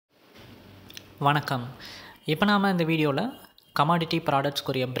வணக்கம். இப்போ நாம இந்த வீடியோவில் கமாடிட்டி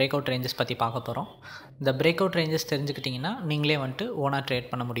ப்ராடக்ட்ஸ்க்குரிய பிரேக் அவுட் ரேஞ்சஸ் பற்றி பார்க்க போகிறோம். இந்த பிரேக் அவுட் ரேஞ்சஸ் தெரிஞ்சுக்கிட்டிங்கன்னா நீங்களே ஓனாக ட்ரேட்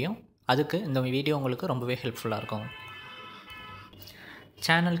பண்ண முடியும். அதுக்கு இந்த வீடியோ உங்களுக்கு ரொம்பவே ஹெல்ப்ஃபுல்லாக இருக்கும்.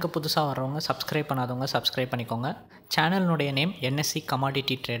 சேனலுக்கு புதுசாக வர்றவங்க சப்ஸ்கிரைப் பண்ணாதவங்க சப்ஸ்கிரைப் பண்ணிக்கோங்க. சேனலினுடைய நேம் NSE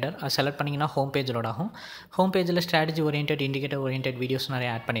கமாடிட்டி ட்ரேடர். அது செலக்ட் பண்ணிங்கன்னா ஹோம் பேஜ் லோட் ஆகும். ஹோம் பேஜில் strategy orient indicator orient videos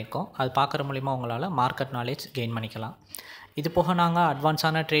நிறைய ஆட் பண்ணியிருக்கோம். அது பார்க்குற மூலிமா உங்களால் மார்க்கெட் நாலேஜ் கெயின் பண்ணிக்கலாம். இது போக நாங்கள்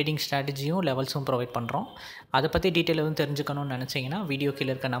அட்வான்ஸான ட்ரேடிங் ஸ்ட்ராட்டஜியும் லெவல்ஸும் ப்ரொவைட் பண்ணுறோம். அதை பற்றி டீட்டெயில் எதுவும் தெரிஞ்சுக்கணும்னு நினச்சிங்கன்னா வீடியோ கீழே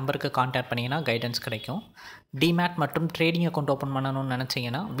இருக்க நம்பருக்கு கான்டாக்ட் பண்ணிங்கன்னா கைடன்ஸ் கிடைக்கும். டிமேட் மற்றும் ட்ரேடிங் அக்கௌண்ட் ஓப்பன் பண்ணணும்னு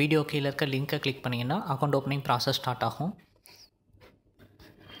நினச்சிங்கன்னா வீடியோ கீழே இருக்க லிங்க்கை கிளிக் பண்ணிங்கன்னா அக்கௌண்ட் ஓப்பனிங் ப்ராசஸ் ஸ்டார்ட் ஆகும்.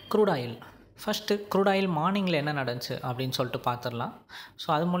 Crude oil first crude oil மார்னிங்கில் என்ன நடந்துச்சு அப்படின்னு சொல்லிட்டு பார்த்துடலாம். ஸோ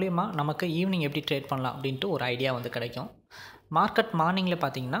அது மூலிமா நமக்கு ஈவினிங் எப்படி ட்ரேட் பண்ணலாம் அப்படின்ட்டு ஒரு ஐடியா கிடைக்கும். மார்க்கெட் மார்னிங்கில்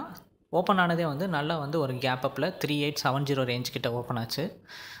பார்த்திங்கன்னா ஓப்பன் ஆனதே நல்லா ஒரு கேப் அப்பில் 3870 ரேஞ்ச் கிட்ட ஓப்பன் ஆச்சு.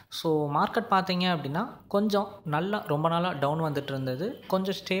 ஸோ மார்க்கெட் பார்த்திங்க அப்படின்னா கொஞ்சம் ரொம்ப நாளாக டவுன் வந்துட்டு இருந்தது.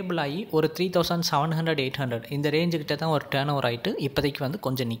 கொஞ்சம் ஸ்டேபிள் ஆகி ஒரு 3700-800 இந்த ரேஞ்சுக்கிட்ட தான் ஒரு டேர்ன் ஓவர் ஆகிட்டு இப்போதைக்கு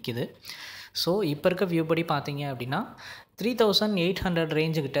கொஞ்சம் நிற்கிது. ஸோ இப்போ இருக்க வியூ படி பார்த்தீங்க அப்படின்னா 3800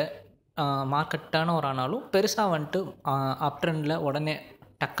 ரேஞ்சுக்கிட்ட மார்க்கெட் டேர்ன் ஓவர் ஆனாலும் பெருசாக அப் ட்ரெண்டில் உடனே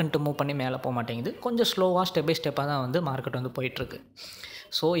டக்குன்ட்டு மூவ் பண்ணி மேலே போக மாட்டேங்குது. கொஞ்சம் ஸ்லோவாக ஸ்டெப் பை ஸ்டெப்பாக தான் மார்க்கெட் போயிட்டுருக்கு.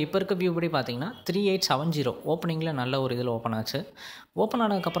 ஸோ இப்போ இருக்க வியூ படி பார்த்திங்கன்னா 3870 ஓப்பனிங்கில் நல்ல ஒரு இதில் ஓப்பன் ஆச்சு. ஓப்பன்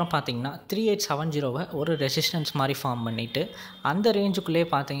ஆனதுக்கப்புறம் பார்த்திங்கன்னா 3870 ஒரு ரெசிஸ்டன்ஸ் மாதிரி ஃபார்ம் பண்ணிவிட்டு அந்த ரேஞ்சுக்குள்ளே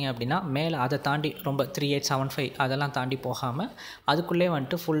பார்த்திங்க அப்படின்னா மேலே அதை தாண்டி ரொம்ப 3875 அதெல்லாம் தாண்டி போகாமல் அதுக்குள்ளே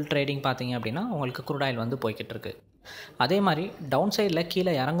ஃபுல் ட்ரேடிங் பார்த்திங்க அப்படின்னா உங்களுக்கு க்ரூட் ஆயில் போய்கிட்டு இருக்குது. அதே மாதிரி டவுன் சைடில்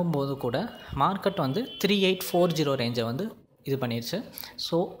கீழே இறங்கும்போது கூட மார்க்கெட் 3840 ரேஞ்சை இது பண்ணிடுச்சு.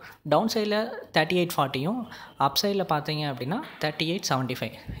 ஸோ டவுன் சைடில் 3840யும் அப் சைடில் பார்த்தீங்க அப்படின்னா 3875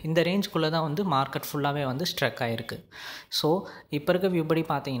 இந்த ரேஞ்சுக்குள்ளே தான் மார்க்கெட் ஃபுல்லாகவே ஸ்ட்ரக் ஆகிருக்கு. ஸோ இப்போ இருக்க வியூ படி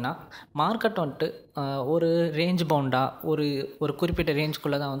பார்த்தீங்கன்னா மார்க்கெட் ஒரு ரேஞ்ச் பவுண்டாக ஒரு குறிப்பிட்ட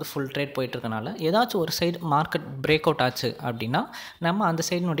ரேஞ்சுக்குள்ளே தான் ஃபுல் ட்ரேட் போயிட்டுருக்கனால ஏதாச்சும் ஒரு சைடு மார்க்கெட் பிரேக் அவுட் ஆச்சு அப்படின்னா நம்ம அந்த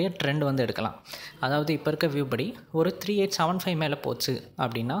சைடினுடைய ட்ரெண்ட் எடுக்கலாம். அதாவது இப்போ இருக்க வியூ படி ஒரு 3875 மேலே போச்சு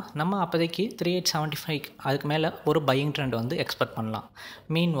அப்படின்னா நம்ம அப்போதைக்கு 3875 அதுக்கு மேலே ஒரு பையிங் ட்ரெண்ட் எக்ஸ்பெக்ட் பண்ணலாம்.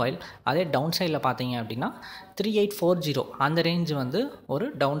 மீன்வைல் அதே டவுன் சைடில் பார்த்தீங்க அப்படின்னா 3840 அந்த ரேஞ்ச் ஒரு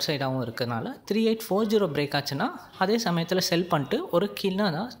டவுன் சைடாகவும் இருக்கிறதுனால 3840 பிரேக் ஆச்சுன்னா அதே சமயத்தில் செல் பண்ணிட்டு ஒரு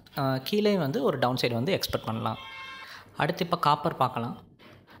கீழே ஒரு டவுன் சைடு எக்ஸ்பெக்ட் பண்ணலாம். அடுத்து இப்போ காப்பர் பார்க்கலாம்.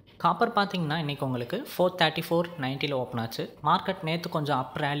 காப்பர் பார்த்திங்கன்னா இன்றைக்கி உங்களுக்கு 434.90 ஓப்பன் ஆச்சு. மார்க்கெட் நேற்று கொஞ்சம்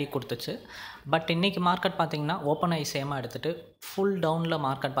அப் ரேலி கொடுத்துச்சு. பட் இன்றைக்கி மார்க்கெட் பார்த்திங்கன்னா ஓப்பன் ஆகி சேமாக எடுத்துகிட்டு ஃபுல் டவுனில்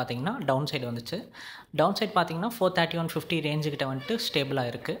மார்க்கெட் பார்த்திங்கன்னா டவுன் சைடு வந்துச்சு. டவுன் சைட் பார்த்திங்கன்னா 431.50 ரேஞ்சுக்கிட்ட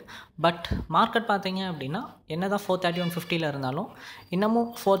ஸ்டேபிளாக இருக்குது. பட் மார்க்கெட் பார்த்திங்க அப்படின்னா என்ன தான் 431.50 இருந்தாலும் இன்னமும்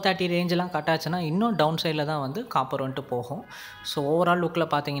 430 ரேஞ்செலாம் கட் ஆச்சுன்னா இன்னும் டவுன் சைடில் தான் காப்பர் போகும். ஸோ ஓவரால் லுக்கில்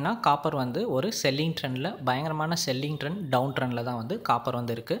பார்த்திங்கன்னா காப்பர் ஒரு செல்லிங் ட்ரெண்டில் பயங்கரமான செல்லிங் ட்ரெண்ட் டவுன் ட்ரெண்டில் தான் காப்பர்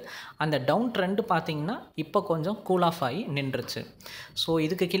இருக்குது. அந்த டவுன் ட்ரெண்டு பார்த்திங்கன்னா இப்போ கொஞ்சம் கூல் ஆஃப் ஆகி நின்றுச்சு. ஸோ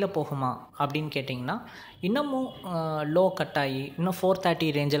இதுக்கு கீழே போகுமா அப்படின்னு கேட்டிங்கன்னா இன்னமும் லோ கட் ஆகி இன்னும் 430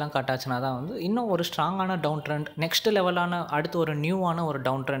 ரேஞ்செலாம் கட் ஆச்சுன்னா தான் இன்னும் ஒரு ஸ்ட்ராங்கான டவுன் ட்ரெண்ட் நெக்ஸ்ட் லெவலான அடுத்து ஒரு நியூவான ஒரு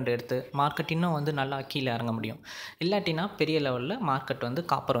டவுன் ட்ரெண்ட் எடுத்து மார்க்கெட் இன்னும் நல்லா கீழே இறங்க முடியும். இல்லாட்டினா பெரிய லெவலில் மார்க்கெட்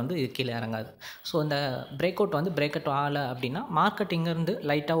காப்பர் இது கீழே இறங்காது. ஸோ இந்த பிரேக் அவுட் ஆகலை அப்படின்னா மார்க்கெட் இங்கேருந்து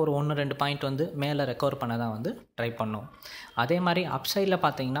லைட்டாக ஒரு 1-2 பாயிண்ட் மேலே ரெக்கவர் பண்ண தான் ட்ரை பண்ணும். அதே மாதிரி அப் சைடில்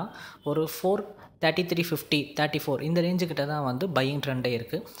பார்த்தீங்கன்னா ஒரு 433.50 34 இந்த ரேஞ்சுக்கிட்ட தான் பையிங் ட்ரெண்டே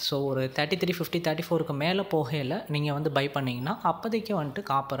இருக்குது. ஸோ ஒரு 33.50 34க்கு மேலே போகையில் நீங்கள் பை பண்ணிங்கன்னா அப்போதைக்கு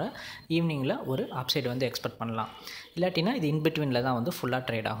காப்பரை ஈவினிங்கில் ஒரு அப்சைடு எக்ஸ்பெக்ட் பண்ணலாம். இல்லாட்டினா இது இன்பிட்வீனில் தான் ஃபுல்லாக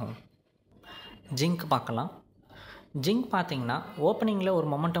ட்ரேட் ஆகும். ஜிங்க் பார்க்கலாம். ஜிங்க் பார்த்திங்கன்னா ஓப்பனிங்கில் ஒரு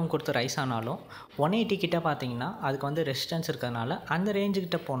மொமெண்டம் கொடுத்து ரைஸ் ஆனாலும் 180 கிட்ட பார்த்திங்கன்னா அதுக்கு ரெசிஸ்டன்ஸ் இருக்கிறதுனால அந்த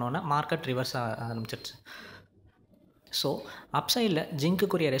ரேஞ்சுக்கிட்ட போனோன்னா மார்க்கெட் ரிவர்ஸ் ஆரம்பிச்சிருச்சு. ஸோ அப்சைடில்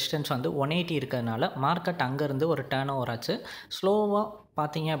ஜிங்க்குரிய ரெசிஸ்டன்ஸ் 180 இருக்கிறதுனால மார்க்கெட் அங்கேருந்து ஒரு டேர்ன் ஓவர் ஆச்சு. ஸ்லோவாக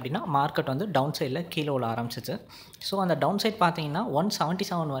பார்த்தீங்க அப்படின்னா மார்க்கெட் டவுன் சைடில் கீழே உள்ள ஆரம்பிச்சிச்சு. ஸோ அந்த டவுன் சைட் பார்த்தீங்கன்னா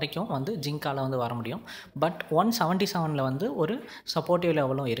 177 வரைக்கும் ஜிங்கால் வர முடியும். பட் 177ல் ஒரு சப்போர்ட்டிவ்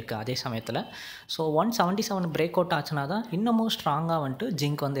லெவலும் இருக்குது அதே சமயத்தில். ஸோ 177 பிரேக் அவுட் ஆச்சுன்னா தான் இன்னமும் ஸ்ட்ராங்காக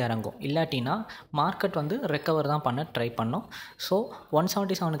ஜிங்க் இறங்கும். இல்லாட்டினா மார்க்கெட் ரெக்கவர் தான் பண்ண ட்ரை பண்ணும். ஸோ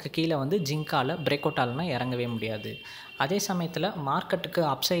 177க்கு கீழே ஜிங்கால் பிரேக் அவுட் ஆகலைன்னா இறங்கவே முடியாது. அதே சமயத்தில் மார்க்கெட்டுக்கு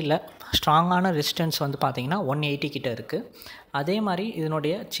அப்சைடில் ஸ்ட்ராங்கான ரெசிஸ்டன்ஸ் பார்த்திங்கன்னா 180 கிட்ட இருக்குது. அதே மாதிரி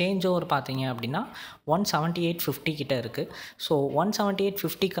இதனுடைய சேஞ்ச் ஓவர் பார்த்தீங்க அப்படின்னா 178.50 கிட்ட இருக்குது. ஸோ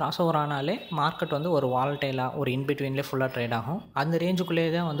 178.50 கிராஸ் ஓவர் ஆனாலே மார்க்கெட் ஒரு வாலட்டைலாக ஒரு இன்பிட்வீன்லேயே ஃபுல்லாக ட்ரேட் ஆகும். அந்த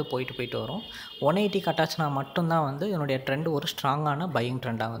ரேஞ்சுக்குள்ளேயே தான் போயிட்டு வரும். 180 கட்டாச்சுனா மட்டும்தான் இதனுடைய ட்ரெண்ட் ஒரு ஸ்ட்ராங்கான பையிங்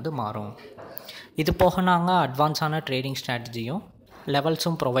ட்ரெண்டாக மாறும். இது போக நாங்கள் அட்வான்ஸான ட்ரேடிங் ஸ்ட்ராட்டஜியும்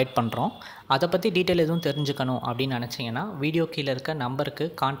லெவல்ஸும் ப்ரொவைட் பண்ணுறோம். அதை பற்றி டீட்டெயில் எதுவும் தெரிஞ்சுக்கணும் அப்படின்னு நினச்சிங்கன்னா வீடியோ கீழே இருக்க நம்பருக்கு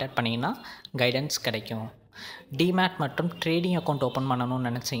கான்டாக்ட் பண்ணிங்கன்னா கைடன்ஸ் கிடைக்கும். டிமேட் மற்றும் ட்ரேடிங் அக்கௌண்ட் ஓப்பன் பண்ணணும்னு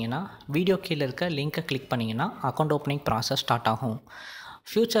நினச்சிங்கன்னா வீடியோ கீழே இருக்க லிங்க்கை கிளிக் பண்ணிங்கன்னா அக்கௌண்ட் ஓப்பனிங் ப்ராசஸ் ஸ்டார்ட் ஆகும்.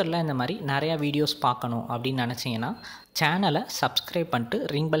 ஃப்யூச்சரில் இந்த மாதிரி நிறையா வீடியோஸ் பார்க்கணும் அப்படின்னு நினச்சிங்கன்னா சேனலை சப்ஸ்கிரைப் பண்ணிட்டு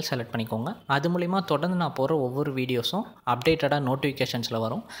ரிங் பெல் செலக்ட் பண்ணிக்கோங்க. அது மூலிமா தொடர்ந்து நான் போகிற ஒவ்வொரு வீடியோஸும் அப்டேட்டடாக நோட்டிஃபிகேஷன்ஸில்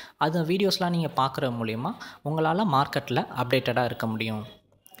வரும். அது வீடியோஸ்லாம் நீங்கள் பார்க்குற மூலிமா உங்களால் மார்க்கெட்டில் அப்டேட்டடாக இருக்க முடியும்.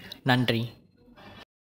 நன்றி.